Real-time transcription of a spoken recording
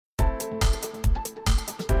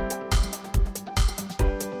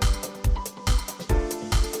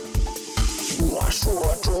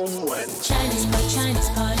说中文 Chinese pot, Chinese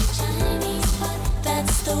pot, Chinese pot.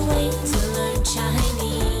 That's the way to learn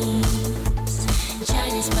Chinese.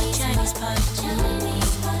 Chinese pot, Chinese pot,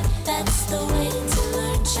 Chinese pot. That's the way to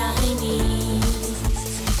learn Chinese.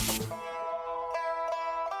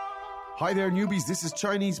 Hi there, newbies. This is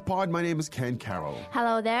Chinese Pod. My name is Ken Carroll.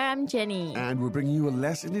 Hello there, I'm Jenny. And we're bringing you a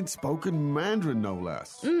lesson in spoken Mandarin, no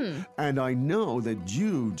less. And I know that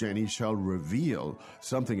you, Jenny, shall reveal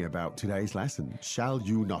something about today's lesson. Shall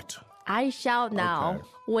you not? I shall now. Okay.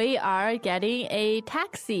 We are getting a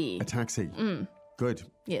taxi. A taxi. Good.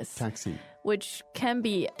 Yes. Taxi. Which can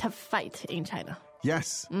be a tough fight in China.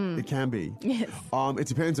 Yes, it can be. Yes. It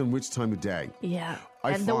depends on which time of day. Yeah.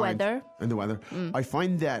 I And the find- weather. And the weather. I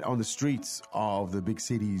find that on the streets of the big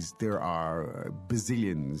cities, there are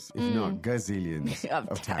bazillions, if not gazillions,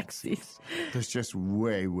 Of taxis. taxis. There's just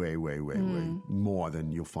way more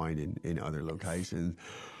than you'll find in other locations.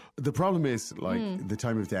 The problem is like the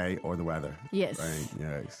time of day or the weather. Yes. Right?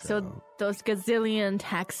 Yeah. So those gazillion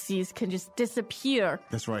taxis can just disappear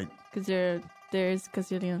That's right. because there's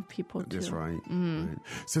gazillion people too. That's right. Right.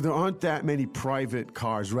 So there aren't that many private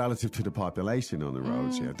cars relative to the population on the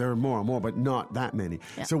roads yet. There are more and more, but not that many.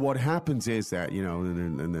 Yeah. So what happens is that, you know,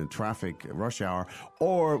 in the traffic rush hour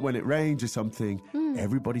or when it rains or something,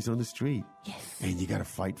 everybody's on the street. Yes. And you got to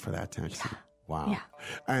fight for that taxi. Wow. Yeah.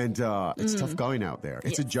 And it's tough going out there.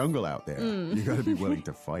 It's a jungle out there. You got to be willing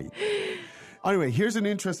to fight. Anyway, here's an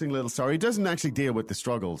interesting little story. It doesn't actually deal with the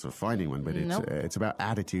struggles of finding one, but it's about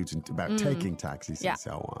attitudes and about taking taxis and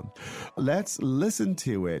so on. Let's listen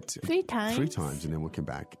to it 3 times. 3 times, and then we'll come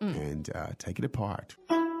back and take it apart.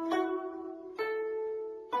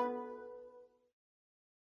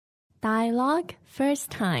 Dialogue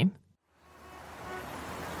first time.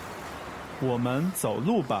 我们走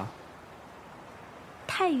路吧，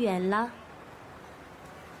太远了，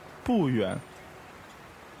不远，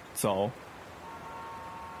走，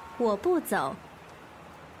我不走，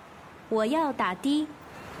我要打的。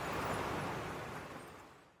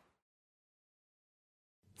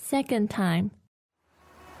 Second time.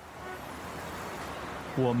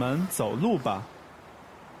 我们走路吧，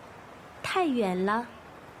太远了，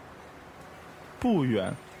不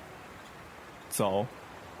远，走，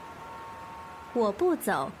我不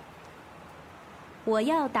走，我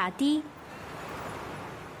要打的。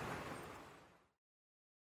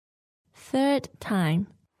 Third time.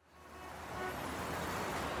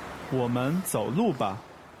 我们走路吧，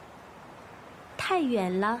太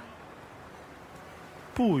远了，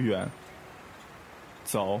不远，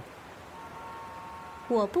走，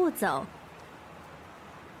我不走，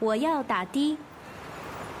我要打的。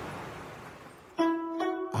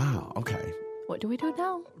 Ah, okay. What do we do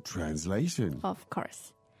now? Translation. Of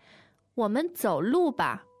course. 我们走路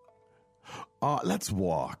吧。 Let's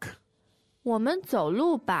walk. 我们走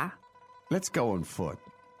路吧。 Let's go on foot.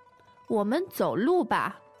 我们走路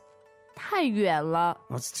吧。太远了，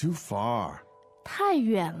 That's too far. 太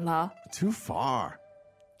远了， Too far.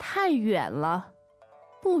 太远了。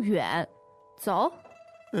不远，走。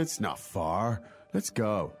 It's not far. Let's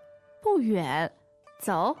go. 不远，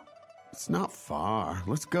走。 It's not far.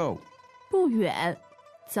 Let's go. 不远，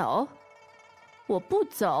走。我不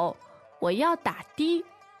走，我要打的。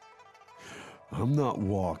 I'm not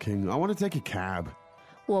walking. I want to take a cab.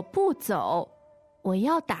 我不走，我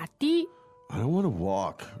要打的。 I don't want to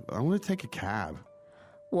walk. I want to take a cab.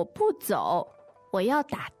 我不走，我要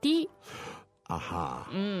打的。 Aha.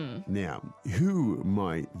 Now, who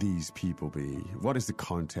might these people be? What is the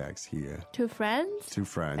context here? Two friends? Two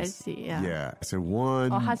friends. I see, yeah. Yeah. So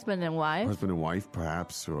one Or husband and wife? husband and wife,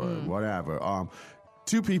 perhaps, or whatever.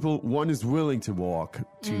 2 people, one is willing to walk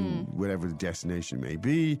to whatever the destination may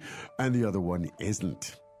be, and the other one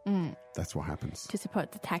isn't. That's what happens. To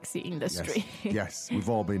support the taxi industry. Yes, we've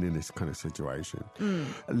all been in this kind of situation.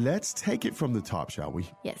 Let's take it from the top, shall we?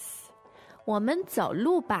 Yes. 我们走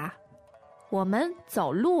路吧。我们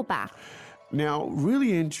走路吧。 Now,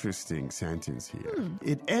 really interesting sentence here.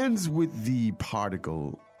 It ends with the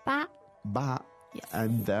particle 吧。 ba. Yes.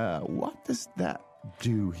 And what does that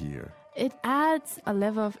do here? It adds a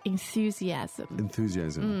level of enthusiasm.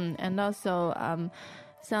 Enthusiasm. And also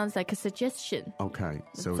sounds like a suggestion. Okay.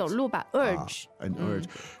 So 走 it's, 路吧 urge. an urge.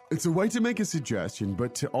 It's a way to make a suggestion,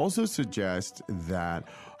 but to also suggest that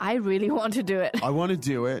I really want to do it. I want to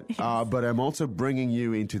do it, but I'm also bringing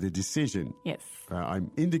you into the decision. Yes.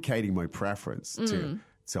 I'm indicating my preference to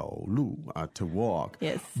走路, to walk.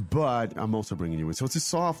 Yes. But I'm also bringing you in. So it's a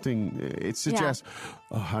softening. It suggests,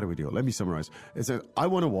 how do we do it? Let me summarize. It says, I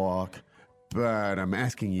want to walk, but I'm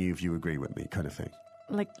asking you if you agree with me, kind of thing.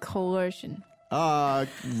 Like coercion.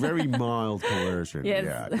 Very mild coercion.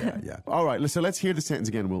 Yes. Yeah. All right, so let's hear the sentence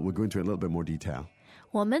again. We'll go into it in a little bit more detail.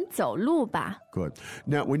 我们走路吧 Good.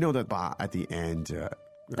 Now, we know that ba at the end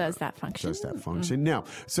does that function. does that function. Now,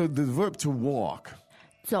 so the verb to walk.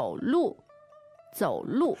 走路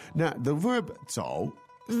Now, the verb 走,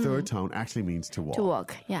 third tone, actually means to walk. to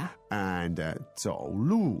walk, yeah. And 走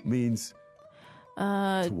路 means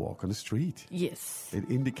to walk on the street. Yes.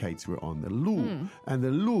 It indicates we're on the lu. And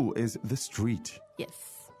the lu is the street. Yes.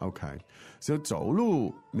 Okay. So 走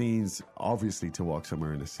路 means obviously to walk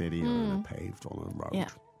somewhere in a city or in a paved on a road. Yeah.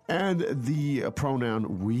 And the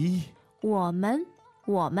pronoun we, 我们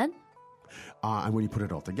and when you put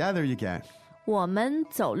it all together, you get. 我们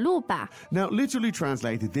走路吧 Now, literally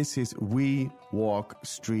translated, this is we walk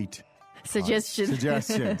street.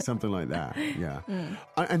 Suggestion, something like that. Yeah.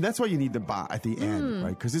 And that's why you need the ba at the end,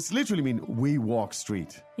 right? Because it's literally mean we walk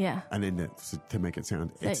street. Yeah. And then to make it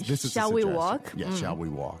sound, this is a shall we suggestion. walk? Yeah, shall we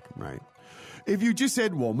walk, right? If you just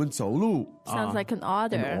said 我们走路, Sounds like an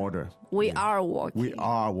order. an order. We are walking. We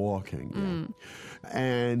are walking. Yeah.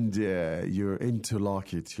 And your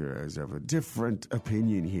interlocutors have a different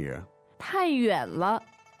opinion here. 太远了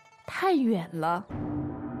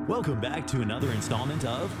Welcome back to another installment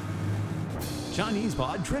of Chinese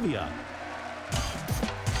Pod Trivia.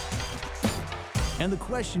 And the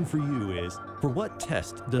question for you is, for what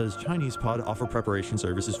test does Chinese Pod offer preparation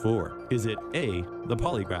services for? Is it A, the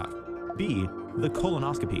polygraph, B, the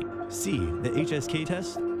colonoscopy, C, the HSK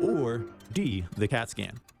test, or D, the CAT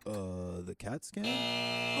scan? The CAT scan?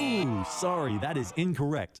 Ooh, sorry, that is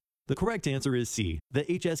incorrect. The correct answer is C, the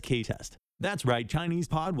HSK test. That's right, Chinese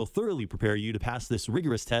Pod will thoroughly prepare you to pass this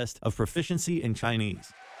rigorous test of proficiency in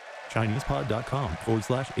Chinese.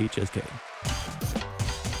 ChinesePod.com/HSK.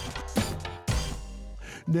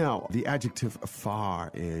 Now, the adjective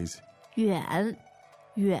far is, 远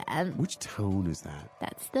which tone is that?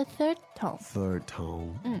 That's the third tone. Third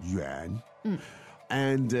tone, yuan.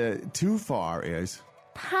 And too far is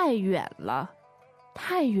太远了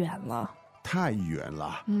太远了.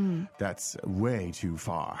 That's way too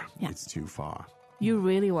far. Yeah. It's too far. You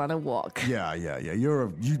really want to walk. Yeah.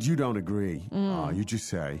 You don't agree. You just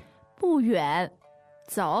say. 不远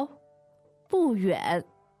走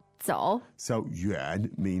So yuan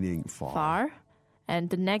meaning far. far and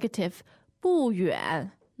the negative 不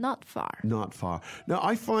远 not far. Not far. Now,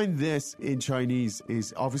 I find this in Chinese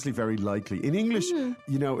is obviously very likely. In English,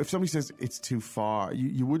 you know, if somebody says it's too far,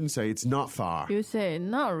 you wouldn't say it's not far. You say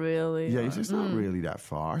not really. Yeah, you say it's not really that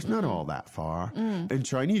far. It's not all that far. In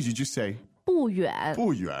Chinese, you just say 不远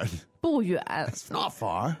不远. 不远 It's not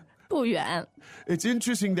far. 不远 It's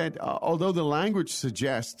interesting that although the language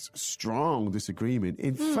suggests strong disagreement,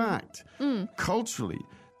 in fact, culturally,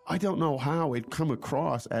 I don't know how it come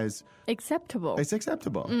across as acceptable. it's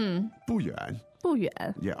acceptable. 不远.不远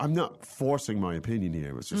Yeah, I'm not forcing my opinion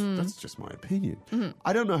here. It's just that's just my opinion.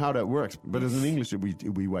 I don't know how that works, but as an English,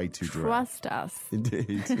 we way too direct. Trust us.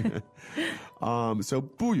 Indeed. So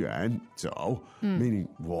不远走 meaning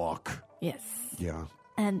walk. Yes. Yeah.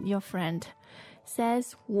 And your friend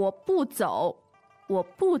says 我不走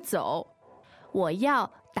我要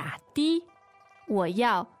打的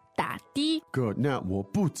Good. Now 我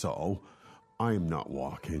不走 I am not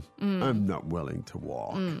walking. I'm not willing to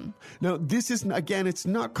walk. Now, this isn't, again, it's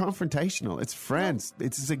not confrontational. It's friends.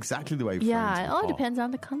 It's exactly the way friends Yeah, it all would talk. depends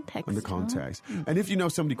on the context. On the context. And if you know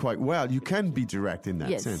somebody quite well, you can be direct in that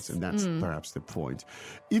Yes. sense. And that's perhaps the point.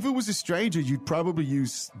 If it was a stranger, you'd probably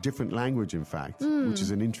use different language, in fact, which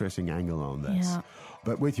is an interesting angle on this. Yeah.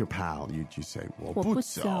 But with your pal, you say, 我不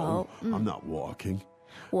走 I'm not walking.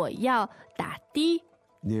 我要打的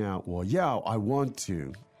Now, 我要 I want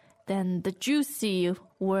to. Then the juicy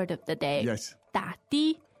word of the day. Yes. 打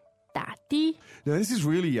的 Now, this is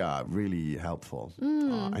really, really helpful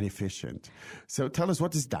and efficient. So tell us,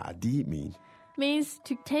 what does 打的 mean? means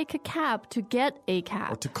to take a cab, to get a Or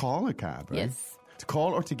cab. to call a cab, right? Yes. To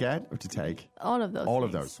call or to get or to take? All of those All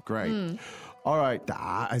of things. those. Great. All right.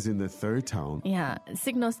 打 as in the third tone. Yeah, it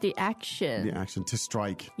signals the action. The action to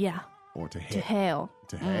strike Yeah, or to hit. to hail.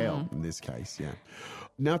 To hail, in this case, yeah.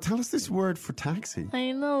 Now, tell us this word for taxi.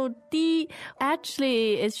 I know, 的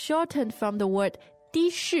actually is shortened from the word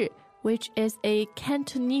的士, which is a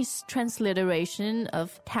Cantonese transliteration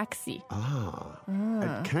of taxi.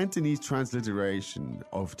 A Cantonese transliteration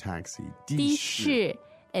of taxi. 的士,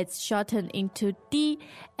 it's shortened into 的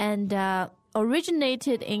and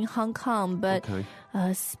originated in Hong Kong, but Okay.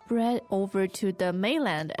 spread over to the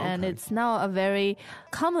mainland, and it's now a very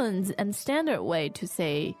common and standard way to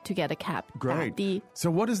say to get a cab. Great. 打的 So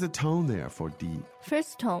what is the tone there for D?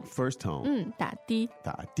 First tone. First tone. 打的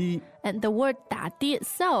Da D. And the word 打的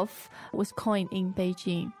itself was coined in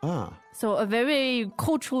Beijing. So a very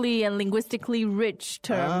culturally and linguistically rich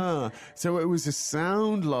term. So it was a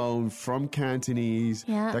sound loan from Cantonese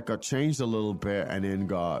Yeah. that got changed a little bit and then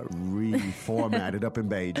got reformatted up in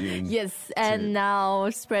Beijing. Yes, and now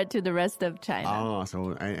spread to the rest of China.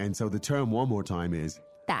 So the term one more time is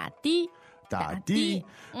打的 Da Di.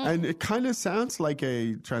 And it kind of sounds like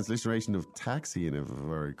a transliteration of taxi in a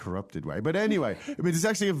very corrupted way. But anyway, it's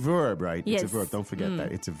actually a verb, right? Yes. It's a verb. Don't forget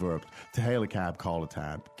that. It's a verb. To hail a cab, call a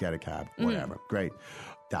cab, get a cab, whatever. Great.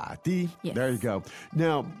 Da Di. Yes. There you go.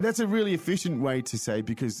 Now, that's a really efficient way to say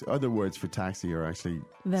because other words for taxi are actually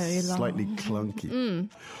Very long. slightly clunky.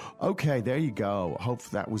 Okay, there you go. Hope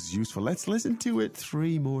that was useful. Let's listen to it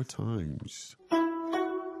 3 more times.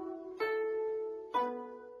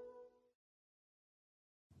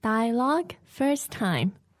 Dialogue first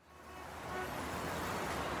time.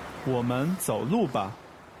 我们走路吧，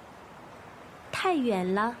太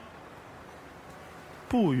远了，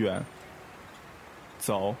不远，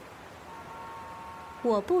走，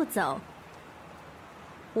我不走，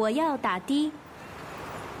我要打的。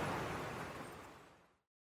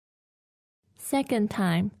 Second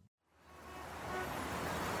time.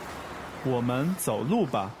 我们走路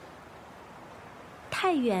吧，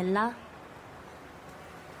太远了，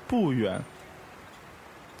不远，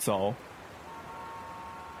走，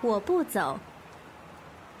我不走，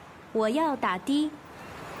我要打的。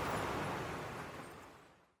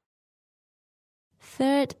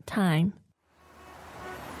 Third time.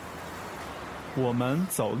 我们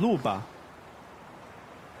走路吧，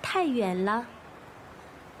太远了，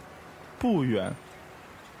不远，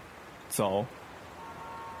走，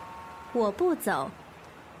我不走，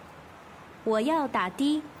我要打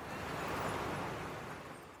的。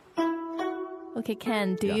 Okay,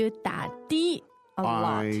 Ken, do you 打的 a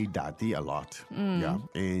lot? I da di a lot. Yeah.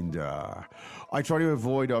 And I try to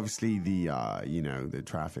avoid, obviously, the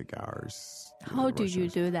traffic hours. How do rush you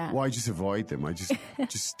hours. do that? Well, I just avoid them. I just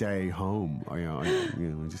stay home. I'll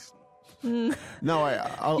You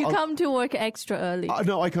come to work extra early.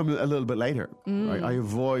 No, I come a little bit later. I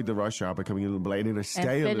avoid the rush hour by coming a little bit later, and I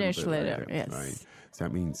stay a little finish bit later, later. yes. Right. So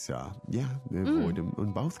that means, avoid them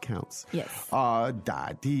on both counts. Yes.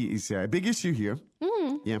 Da di is a big issue here.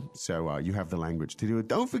 Yeah. So you have the language to do it.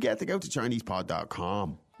 Don't forget to go to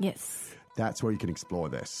ChinesePod.com. Yes. That's where you can explore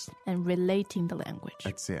this. And relating the language.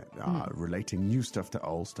 That's it. Relating new stuff to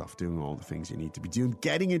old stuff, doing all the things you need to be doing,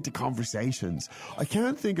 getting into conversations. I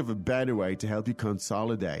can't think of a better way to help you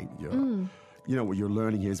consolidate what you're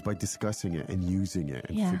learning is by discussing it and using it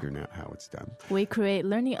and figuring out how it's done. We create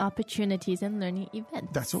learning opportunities and learning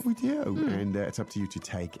events. That's what we do. And it's up to you to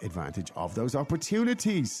take advantage of those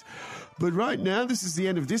opportunities. But right now, this is the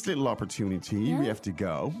end of this little opportunity. Yeah. We have to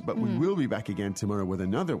go. But we will be back again tomorrow with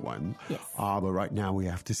another one. Yes. But right now, we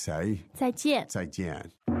have to say 再见. 再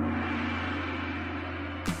见.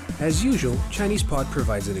 As usual, ChinesePod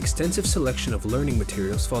provides an extensive selection of learning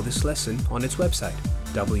materials for this lesson on its website,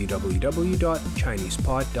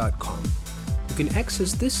 www.chinesepod.com. You can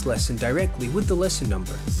access this lesson directly with the lesson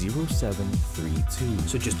number 0732.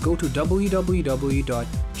 So just go to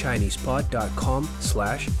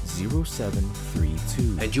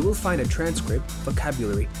www.chinesepod.com/0732 and you will find a transcript,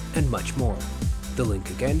 vocabulary, and much more. The link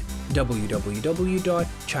again,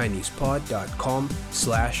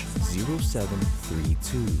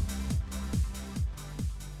 www.chinesepod.com/0732.